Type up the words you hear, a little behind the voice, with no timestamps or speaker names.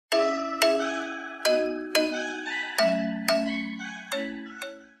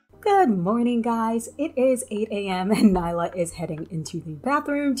Good morning, guys. It is 8 a.m. and Nyla is heading into the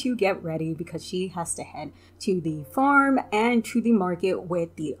bathroom to get ready because she has to head to the farm and to the market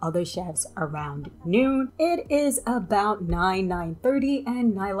with the other chefs around noon. It is about 9:30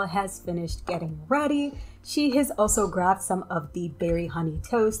 and Nyla has finished getting ready. She has also grabbed some of the berry honey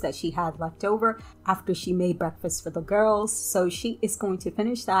toast that she had left over after she made breakfast for the girls. So she is going to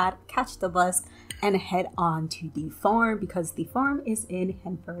finish that, catch the bus, and head on to the farm because the farm is in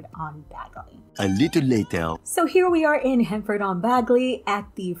Henford-on-Bagley. A little later. So here we are in Henford-on-Bagley at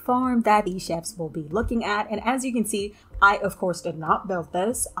the farm that the chefs will be looking at. And as you can see, I of course did not build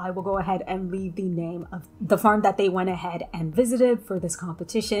this. I will go ahead and leave the name of the farm that they went ahead and visited for this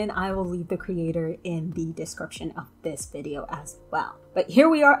competition. I will leave the creator in the description of this video as well. But here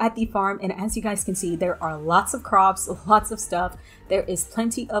we are at the farm, and as you guys can see, there are lots of crops, lots of stuff. There is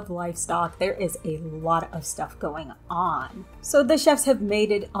plenty of livestock. There is a lot of stuff going on. So the chefs have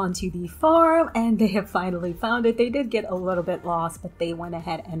made it onto the farm and they have finally found it. They did get a little bit lost, but they went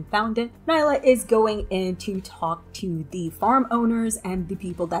ahead and found it. Nyla is going in to talk to the farm owners and the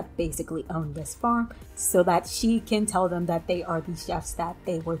people that basically own this farm so that she can tell them that they are the chefs that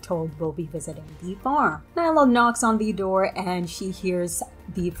they were told will be visiting the farm. Nyla knocks on the door and she hears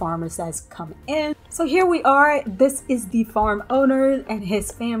the farmer says, "Come in." So here we are. This is the farm owner and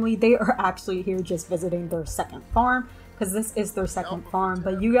his family. They are actually here just visiting their second farm because this is their second farm.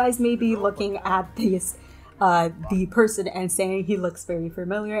 But you guys may be looking at this the person and saying he looks very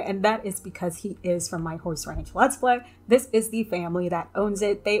familiar, and that is because he is from my horse ranch let's play. This is the family that owns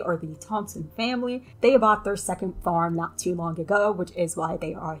it. They are the Thompson family. They bought their second farm not too long ago, which is why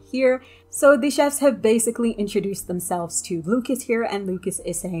they are here. So the chefs have basically introduced themselves to Lucas here, and Lucas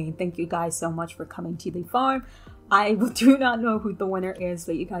is saying, "Thank you guys so much for coming to the farm. I do not know who the winner is,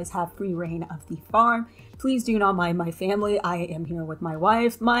 but you guys have free reign of the farm. Please do not mind my family. I am here with my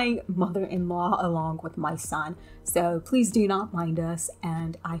wife, my mother-in-law, along with my son. So please do not mind us,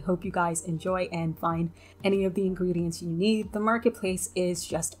 and I hope you guys enjoy and find any of the ingredients you need. The marketplace is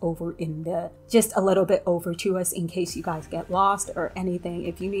just a little bit over to us in case you guys get lost or anything.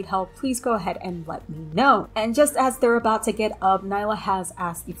 If you need help, please go ahead and let me know." And just as they're about to get up, Nyla has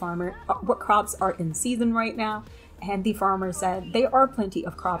asked the farmer what crops are in season right now. And the farmer said there are plenty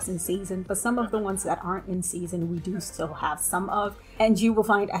of crops in season, but some of the ones that aren't in season we do still have some of, and you will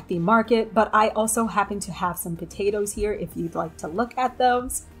find at the market. But I also happen to have some potatoes here if you'd like to look at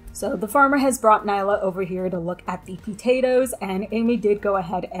those. So the farmer has brought Nyla over here to look at the potatoes, and Amy did go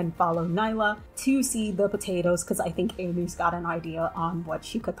ahead and follow Nyla to see the potatoes because I think Amy's got an idea on what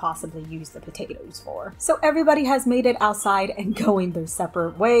she could possibly use the potatoes for. So everybody has made it outside and going their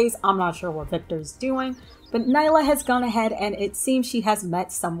separate ways. I'm not sure what Victor's doing, but Nyla has gone ahead and it seems she has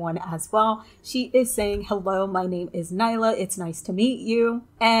met someone as well. She is saying, "Hello, my name is Nyla. It's nice to meet you."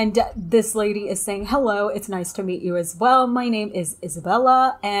 And this lady is saying, "Hello, it's nice to meet you as well. My name is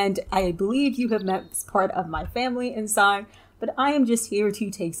Isabella, and I believe you have met part of my family inside. But I am just here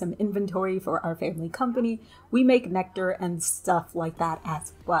to take some inventory for our family company. We make nectar and stuff like that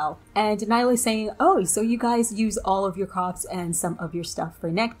as well." And Nyla is saying, "Oh, so you guys use all of your crops and some of your stuff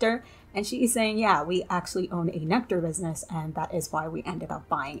for nectar?" And she is saying, "Yeah, we actually own a nectar business, and that is why we ended up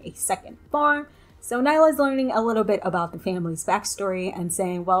buying a second farm." So Nyla is learning a little bit about the family's backstory and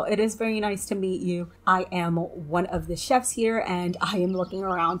saying, "Well, it is very nice to meet you. I am one of the chefs here, and I am looking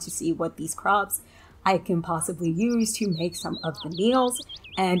around to see what these crops I can possibly use to make some of the meals."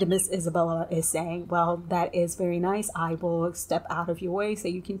 And Miss Isabella is saying, "Well, that is very nice. I will step out of your way so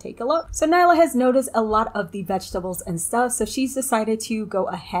you can take a look." So Nyla has noticed a lot of the vegetables and stuff, so she's decided to go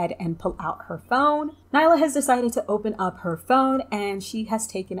ahead and pull out her phone. Nyla has decided to open up her phone and she has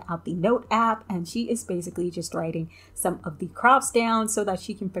taken out the note app, and she is basically just writing some of the crops down so that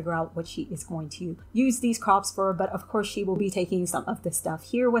she can figure out what she is going to use these crops for. But of course she will be taking some of the stuff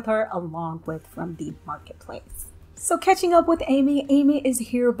here with her along with from the marketplace. So catching up with Amy, Amy is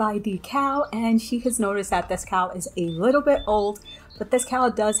here by the cow, and she has noticed that this cow is a little bit old, but this cow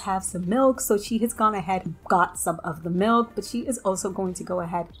does have some milk, so she has gone ahead and got some of the milk, but she is also going to go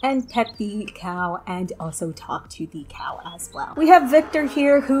ahead and pet the cow and also talk to the cow as well. We have Victor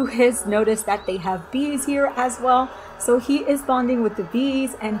here who has noticed that they have bees here as well, so he is bonding with the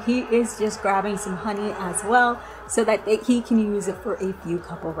bees and he is just grabbing some honey as well, so that he can use it for a few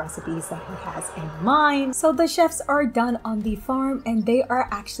couple recipes that he has in mind. So the chefs are done on the farm and they are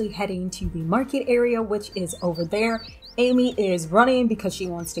actually heading to the market area, which is over there. Amy is running because she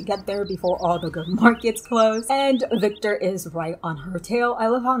wants to get there before all the good markets close, and Victor is right on her tail. I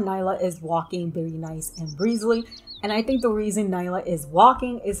love how Nyla is walking very nice and breezily. And I think the reason Nyla is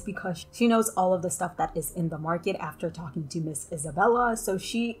walking is because she knows all of the stuff that is in the market after talking to Miss Isabella. So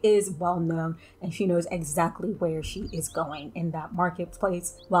she is well known and she knows exactly where she is going in that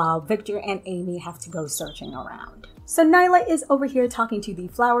marketplace, while Victor and Amy have to go searching around. So Nyla is over here talking to the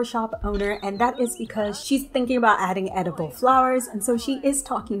flower shop owner, and that is because she's thinking about adding edible flowers. And so she is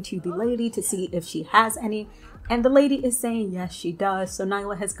talking to the lady to see if she has any. And the lady is saying yes, she does. So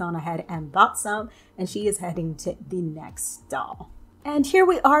Nyla has gone ahead and bought some, and she is heading to the next stall. And here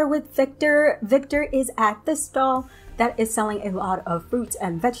we are with Victor. Victor is at the stall that is selling a lot of fruits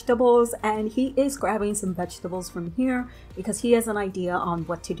and vegetables, and he is grabbing some vegetables from here because he has an idea on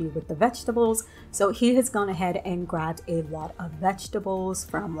what to do with the vegetables. So he has gone ahead and grabbed a lot of vegetables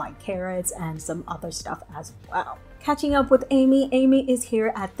from like carrots and some other stuff as well. Catching up with Amy. Amy is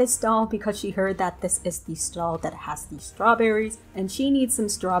here at this stall because she heard that this is the stall that has the strawberries, and she needs some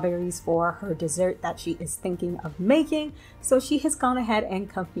strawberries for her dessert that she is thinking of making. So she has gone ahead and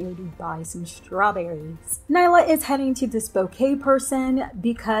come here to buy some strawberries. Nyla is heading to this bouquet person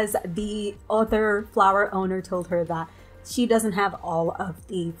because the other flower owner told her that she doesn't have all of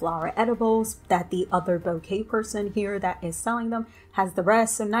the flower edibles, that the other bouquet person here that is selling them has the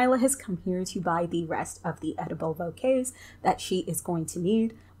rest. So Nyla has come here to buy the rest of the edible bouquets that she is going to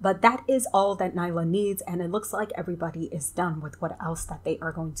need. But that is all that Nyla needs, and it looks like everybody is done with what else that they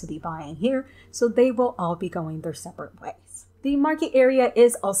are going to be buying here. So they will all be going their separate ways. The market area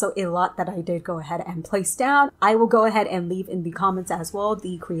is also a lot that I did go ahead and place down. I will go ahead and leave in the comments as well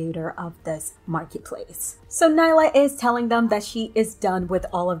the creator of this marketplace. So Nyla is telling them that she is done with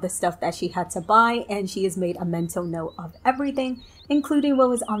all of the stuff that she had to buy, and she has made a mental note of everything, including what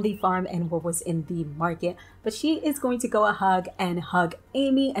was on the farm and what was in the market. But she is going to go hug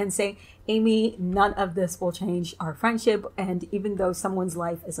Amy and say, Amy, none of this will change our friendship. And even though someone's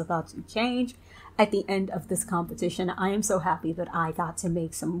life is about to change at the end of this competition, I am so happy that I got to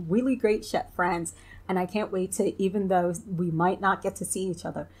make some really great chef friends. And I can't wait to, even though we might not get to see each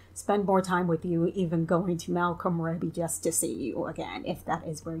other, spend more time with you, even going to Malcolm Rebbe just to see you again, if that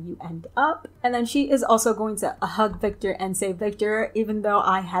is where you end up. And then she is also going to hug Victor and say, Victor, even though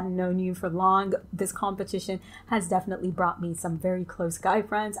I hadn't known you for long, this competition has definitely brought me some very close guy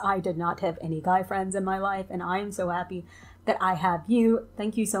friends. I did not have any guy friends in my life, and I am so happy that I have you.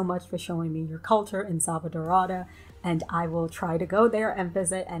 Thank you so much for showing me your culture in Salvadorada, and I will try to go there and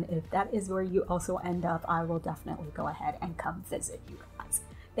visit. And if that is where you also end up, I will definitely go ahead and come visit you guys.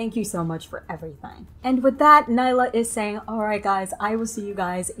 Thank you so much for everything. And with that, Nyla is saying, all right guys, I will see you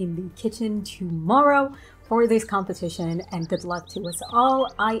guys in the kitchen tomorrow for this competition, and good luck to us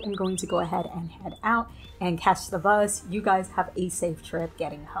all. I am going to go ahead and head out and catch the bus. You guys have a safe trip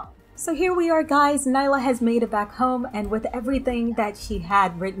getting home. So here we are guys, Nyla has made it back home, and with everything that she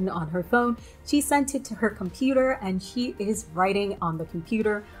had written on her phone, she sent it to her computer, and she is writing on the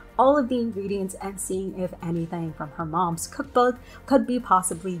computer all of the ingredients and seeing if anything from her mom's cookbook could be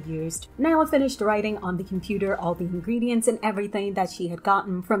possibly used. Nyla finished writing on the computer all the ingredients and everything that she had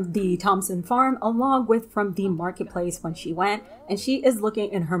gotten from the Thompson farm, along with from the marketplace when she went, and she is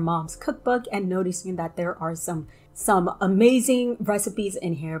looking in her mom's cookbook and noticing that there are some amazing recipes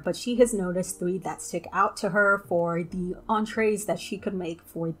in here, but she has noticed 3 that stick out to her for the entrees that she could make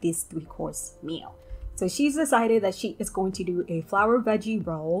for this 3-course meal. So she's decided that she is going to do a flour veggie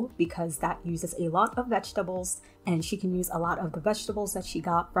roll because that uses a lot of vegetables, and she can use a lot of the vegetables that she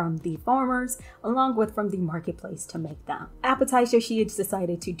got from the farmers along with from the marketplace to make them. Appetizer, she has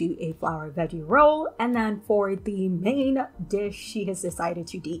decided to do a flour veggie roll, and then for the main dish, she has decided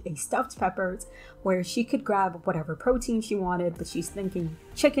to do a stuffed peppers where she could grab whatever protein she wanted, but she's thinking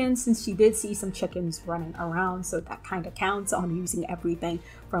chicken since she did see some chickens running around, so that kind of counts on using everything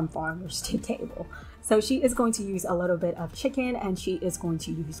from farmers to table. So she is going to use a little bit of chicken, and she is going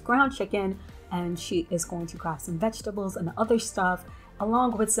to use ground chicken, and she is going to grab some vegetables and other stuff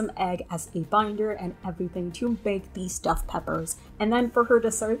along with some egg as a binder and everything to bake these stuffed peppers. And then for her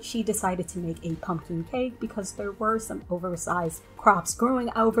dessert, she decided to make a pumpkin cake because there were some oversized crops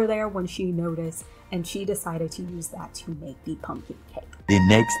growing over there when she noticed, and she decided to use that to make the pumpkin cake. The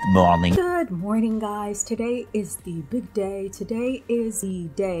next morning. Good morning guys, today is the big day. Today is the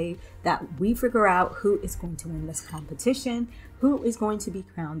day that we figure out who is going to win this competition, who is going to be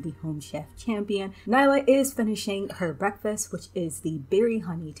crowned the home chef champion. Nyla is finishing her breakfast, which is the berry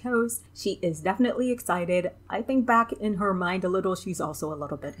honey toast. She is definitely excited. I think back in her mind a little, she's also a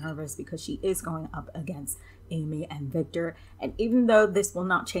little bit nervous because she is going up against Amy and Victor, and even though this will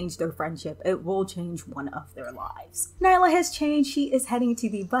not change their friendship, it will change one of their lives. Nyla has changed. She is heading to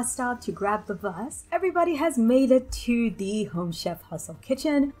the bus stop to grab the bus. Everybody has made it to the Home Chef Hustle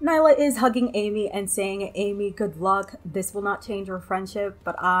kitchen. Nyla is hugging Amy and saying, Amy, good luck. This will not change our friendship,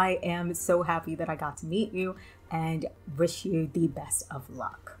 but I am so happy that I got to meet you and wish you the best of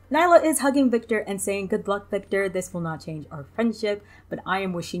luck. Nyla is hugging Victor and saying, good luck, Victor. This will not change our friendship, but I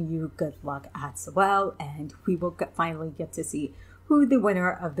am wishing you good luck as well, and we will finally get to see who the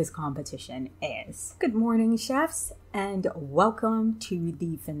winner of this competition is. Good morning, chefs, and welcome to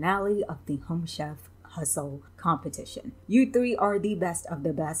the finale of the Home Chef Hustle competition. You three are the best of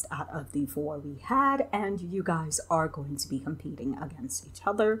the best out of the 4 we had, and you guys are going to be competing against each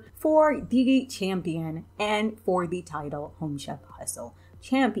other for the champion and for the title Home Chef Hustle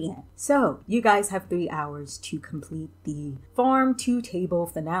champion. So you guys have 3 hours to complete the farm to table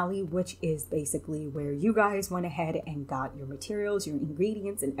finale, which is basically where you guys went ahead and got your materials, your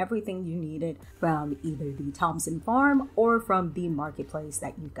ingredients, and everything you needed from either the Thompson farm or from the marketplace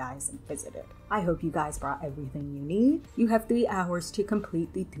that you guys visited. I hope you guys brought everything you need. You have 3 hours to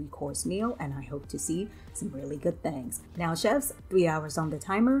complete the 3-course meal, and I hope to see some really good things. Now, chefs, 3 hours on the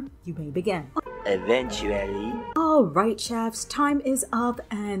timer. You may begin. Eventually. All right, chefs, time is up,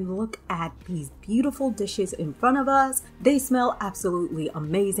 and look at these beautiful dishes in front of us. They smell absolutely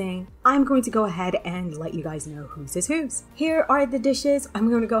amazing. I'm going to go ahead and let you guys know whose is whose. Here are the dishes. I'm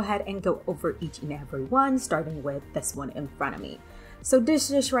going to go ahead and go over each and every one, starting with this one in front of me. So this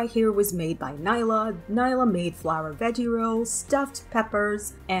dish right here was made by Nyla. Nyla made flour veggie rolls, stuffed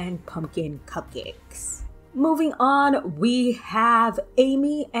peppers, and pumpkin cupcakes. Moving on, we have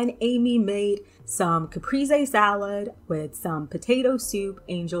Amy, and Amy made some caprese salad with some potato soup,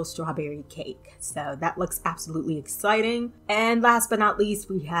 angel strawberry cake. So that looks absolutely exciting. And last but not least,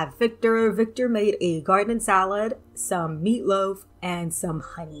 we have Victor. Victor made a garden salad, some meatloaf, and some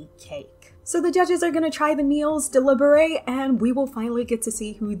honey cake. So the judges are going to try the meals, deliberate, and we will finally get to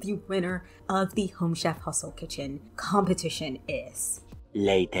see who the winner of the Home Chef Hustle Kitchen competition is.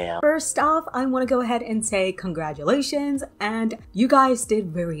 Later. First off, I want to go ahead and say congratulations, and you guys did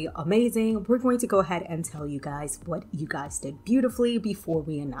very amazing. We're going to go ahead and tell you guys what you guys did beautifully before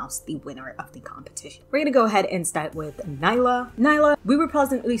we announce the winner of the competition. We're going to go ahead and start with Nyla. Nyla, we were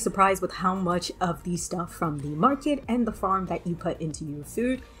pleasantly surprised with how much of the stuff from the market and the farm that you put into your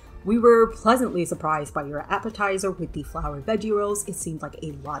food. We were pleasantly surprised by your appetizer with the flour veggie rolls. It seemed like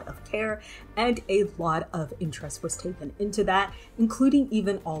a lot of care and a lot of interest was taken into that, including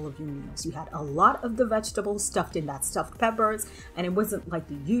even all of your meals. You had a lot of the vegetables stuffed in that stuffed peppers, and it wasn't like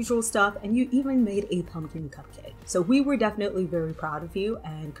the usual stuff, and you even made a pumpkin cupcake. So we were definitely very proud of you,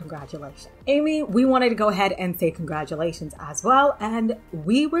 and congratulations. Amy, we wanted to go ahead and say congratulations as well, and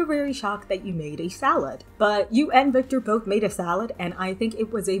we were very shocked that you made a salad. But you and Victor both made a salad, and I think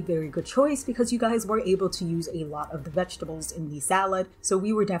it was a very good choice because you guys were able to use a lot of the vegetables in the salad. So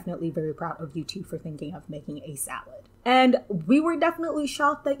we were definitely very proud of you two for thinking of making a salad. And we were definitely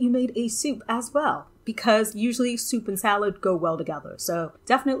shocked that you made a soup as well, because usually soup and salad go well together. So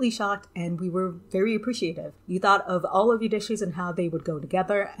definitely shocked, and we were very appreciative. You thought of all of your dishes and how they would go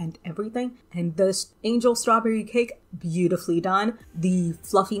together and everything. And the angel strawberry cake, beautifully done. The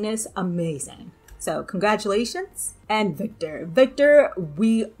fluffiness, amazing. So congratulations. And Victor,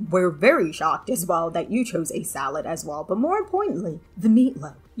 we were very shocked as well that you chose a salad as well, but more importantly, the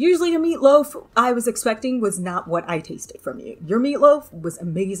meatloaf. Usually a meatloaf I was expecting was not what I tasted from you. Your meatloaf was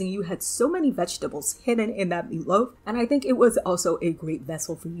amazing. You had so many vegetables hidden in that meatloaf, and I think it was also a great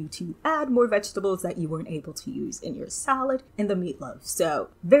vessel for you to add more vegetables that you weren't able to use in your salad and the meatloaf. So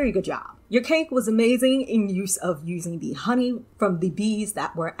very good job. Your cake was amazing in use of using the honey from the bees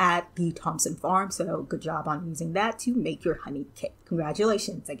that were at the Thompson farm, so good job on using that to make your honey cake.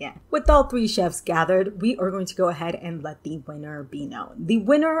 Congratulations again. With all 3 chefs gathered, we are going to go ahead and let the winner be known. The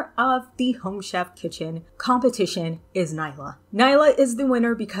winner of the Home Chef Kitchen competition is Nyla. Nyla is the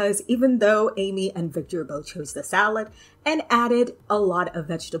winner because even though Amy and Victor both chose the salad and added a lot of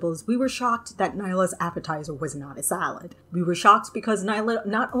vegetables, we were shocked that Nyla's appetizer was not a salad. We were shocked because Nyla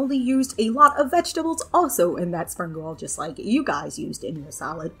not only used a lot of vegetables also in that spring roll, just like you guys used in your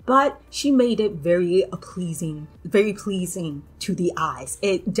salad, but she made it very pleasing very pleasing to the eyes.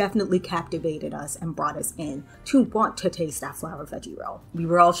 It definitely captivated us and brought us in to want to taste that flour veggie roll. We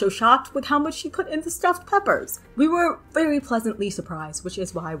were also shocked with how much she put in the stuffed peppers. We were very pleasantly surprised, which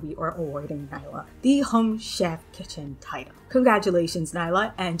is why we are awarding Nyla the Home Chef Kitchen title. Congratulations,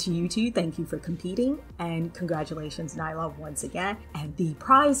 Nyla, and to you too, thank you for competing, and congratulations, Nyla, once again, and the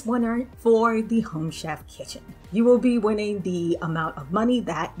prize winner for the Home Chef Kitchen. You will be winning the amount of money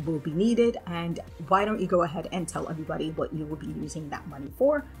that will be needed, and why don't you go ahead and tell everybody what you will be using that money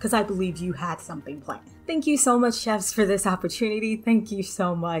for, because I believe you had something planned. Thank you so much, chefs, for this opportunity. Thank you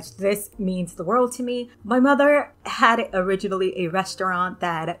so much. This means the world to me. My mother had originally a restaurant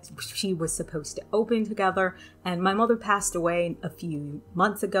that she was supposed to open together, and my mother passed away a few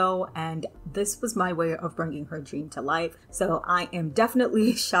months ago, and this was my way of bringing her dream to life. So I am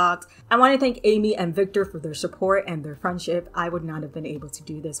definitely shocked. I want to thank Amy and Victor for their support and their friendship. I would not have been able to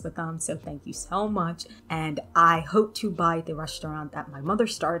do this with them, so thank you so much. And I hope to buy the restaurant that my mother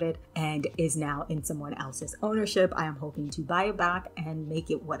started and is now in someone else's ownership. I am hoping to buy it back and make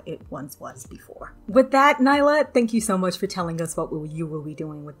it what it once was before. With that, Nyla, thank you so much for telling us what you will be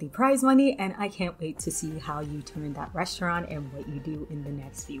doing with the prize money, and I can't wait to see how you turn that restaurant and what you do in the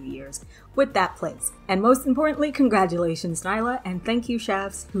next few years with that place. And most importantly, congratulations, Nyla, and thank you,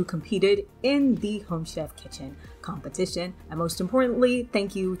 chefs who competed in the Home Chef Kitchen competition. And most importantly,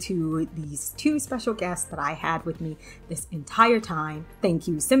 thank you to these two special guests that I had with me this entire time. Thank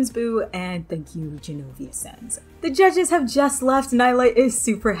you, Simsboo, and thank you, Genovia Sims. The judges have just left. Nyla is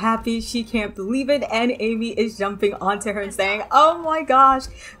super happy. She can't believe it. And Amy is jumping onto her and saying, oh my gosh,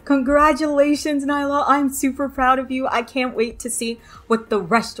 congratulations, Nyla. I'm super proud of you. I can't wait to see what the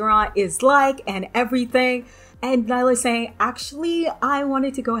restaurant is like and everything. And Nyla saying, actually, I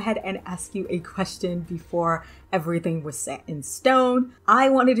wanted to go ahead and ask you a question before everything was set in stone. I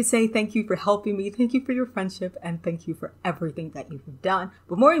wanted to say thank you for helping me, thank you for your friendship, and thank you for everything that you've done.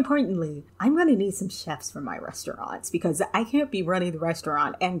 But more importantly, I'm gonna need some chefs for my restaurants because I can't be running the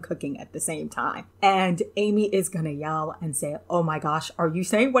restaurant and cooking at the same time. And Amy is gonna yell and say, oh my gosh, are you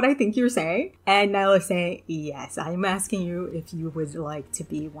saying what I think you're saying? And Nyla saying, yes, I'm asking you if you would like to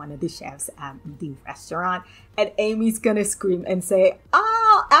be one of the chefs at the restaurant. And Amy's gonna scream and say,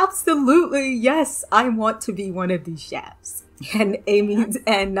 oh, absolutely, yes, I want to be one of these chefs. And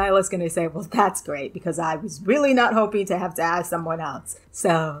Nyla's gonna say, well, that's great, because I was really not hoping to have to ask someone else.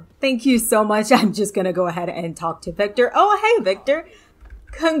 So thank you so much. I'm just gonna go ahead and talk to Victor. Oh, hey, Victor.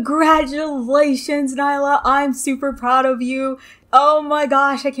 Congratulations, Nyla. I'm super proud of you. Oh my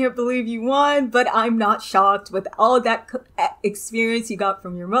gosh, I can't believe you won, but I'm not shocked with all that experience you got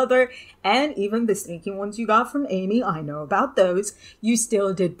from your mother and even the sneaky ones you got from Amy. I know about those. You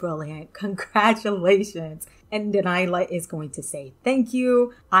still did brilliant. Congratulations. And Nyla is going to say thank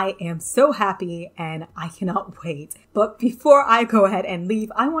you. I am so happy and I cannot wait. But before I go ahead and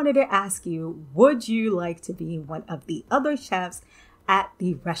leave, I wanted to ask you, would you like to be one of the other chefs at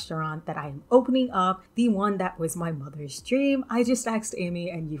the restaurant that I am opening up, the one that was my mother's dream? I just asked Amy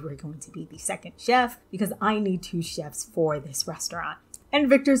and you were going to be the second chef because I need 2 chefs for this restaurant. And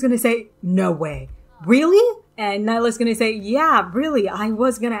Victor's gonna say, no way. Really? And Nyla's gonna say, yeah, really, I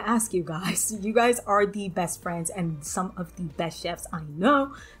was gonna ask you guys. You guys are the best friends and some of the best chefs I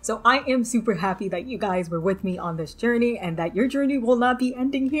know. So I am super happy that you guys were with me on this journey and that your journey will not be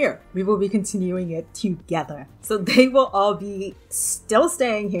ending here. We will be continuing it together. So they will all be still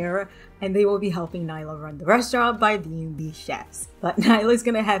staying here and they will be helping Nyla run the restaurant by being the chefs. But Nyla's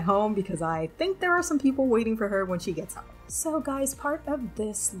gonna head home because I think there are some people waiting for her when she gets home. So guys, part of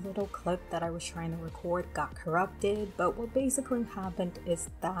this little clip that I was trying to record got corrupted, but what basically happened is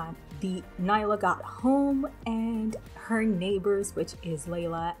that Nyla got home and her neighbors, which is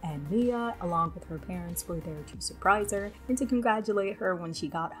Layla and Mia, along with her parents, were there to surprise her and to congratulate her when she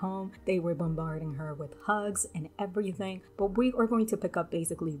got home. They were bombarding her with hugs and everything, but we are going to pick up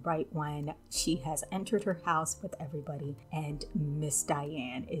basically right when she has entered her house with everybody and Miss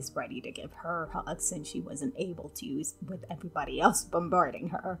Diane is ready to give her hugs since she wasn't able to with everybody else bombarding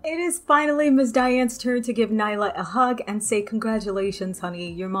her. It is finally Miss Diane's turn to give Nyla a hug and say, congratulations,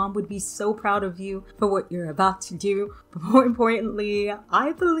 honey. Your mom would be so proud of you for what you're about to do. But more importantly,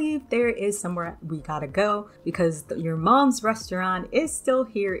 I believe there is somewhere we gotta go because your mom's restaurant is still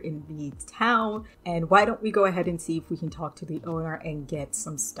here in the town. And why don't we go ahead and see if we can talk to the owner and get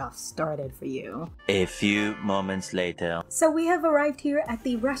some stuff started for you. A few moments later. So we have arrived here at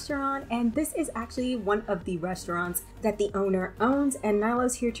the restaurant, and this is actually one of the restaurants that that the owner owns, and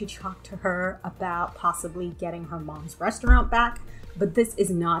Nyla's here to talk to her about possibly getting her mom's restaurant back. But this is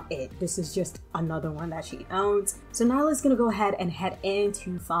not it. This is just another one that she owns. So Nyla's gonna go ahead and head in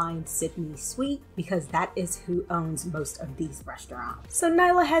to find Sydney Sweet, because that is who owns most of these restaurants. So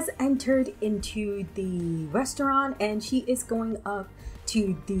Nyla has entered into the restaurant and she is going up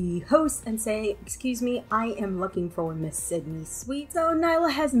to the host and say, "Excuse me, I am looking for Miss Sydney Sweet." So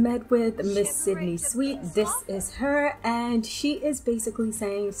Nyla has met with Miss Sydney Sweet. This is her, and she is basically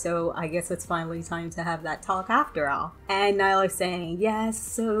saying, "So I guess it's finally time to have that talk after all." And Nyla's saying, "Yes."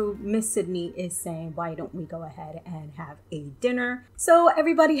 So Miss Sydney is saying, "Why don't we go ahead and have a dinner?" So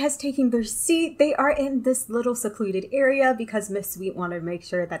everybody has taken their seat. They are in this little secluded area because Miss Sweet wanted to make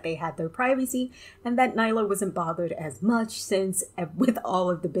sure that they had their privacy and that Nyla wasn't bothered as much, since with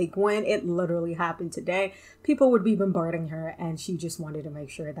all of the big win, it literally happened today, people would be bombarding her, and she just wanted to make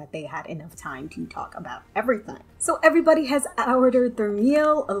sure that they had enough time to talk about everything. So everybody has ordered their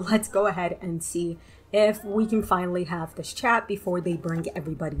meal. Let's go ahead and see if we can finally have this chat before they bring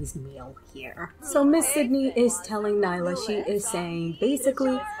everybody's meal here. So Miss Sydney is telling Nyla, she is saying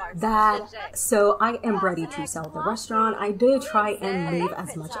basically that, "So I am ready to sell the restaurant. I did try and leave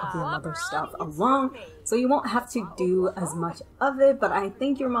as much of your mother's stuff alone, so you won't have to do as much of it, but I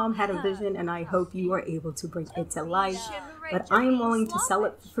think your mom had a vision and I hope you are able to bring it to life. But I am willing to sell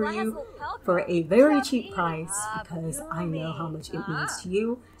it for you for a very cheap price because I know how much it means to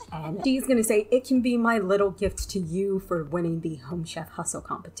you." And she's gonna say, "It can be my little gift to you for winning the Home Chef Hustle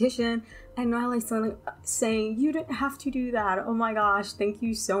competition." And Nyla's saying, "You didn't have to do that. Oh my gosh, thank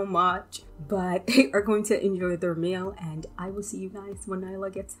you so much." But they are going to enjoy their meal, and I will see you guys when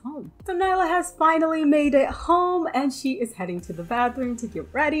Nyla gets home. So Nyla has finally made it home, and she is heading to the bathroom to get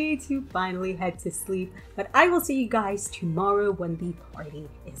ready to finally head to sleep. But I will see you guys tomorrow when the party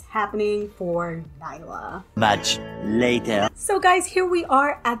is happening for Nyla. Much later. So guys, here we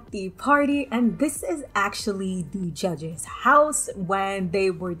are at the party, and this is actually the judge's house. When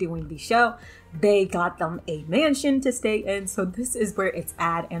they were doing the show, they got them a mansion to stay in, so this is where it's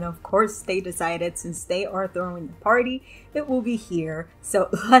at. And of course they decided, since they are throwing the party, it will be here. So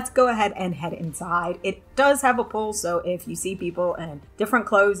let's go ahead and head inside. It does have a pool, so if you see people in different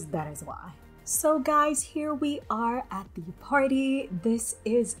clothes, that is why. So guys, here we are at the party. This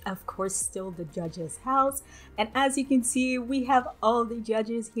is of course still the judge's house, and as you can see, we have all the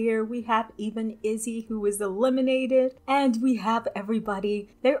judges here. We have even Izzy, who was eliminated, and we have everybody.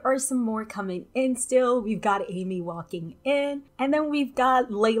 There are some more coming in still. We've got Amy walking in, and then we've got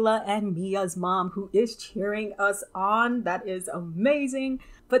Layla and Mia's mom, who is cheering us on. That is amazing.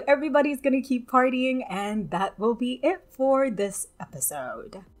 But everybody's gonna keep partying, and that will be it for this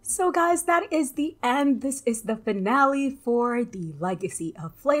episode. So guys, that is the end. This is the finale for the Legacy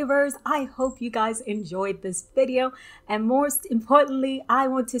of Flavors. I hope you guys enjoyed this video, and most importantly, I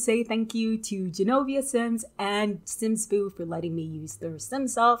want to say thank you to Genovia Sims and SimsBoo for letting me use their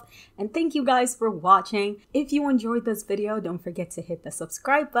SimSoft, and thank you guys for watching. If you enjoyed this video, don't forget to hit the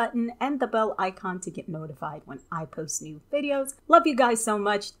subscribe button and the bell icon to get notified when I post new videos. Love you guys so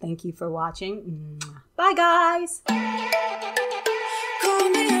much. Thank you for watching. Bye guys!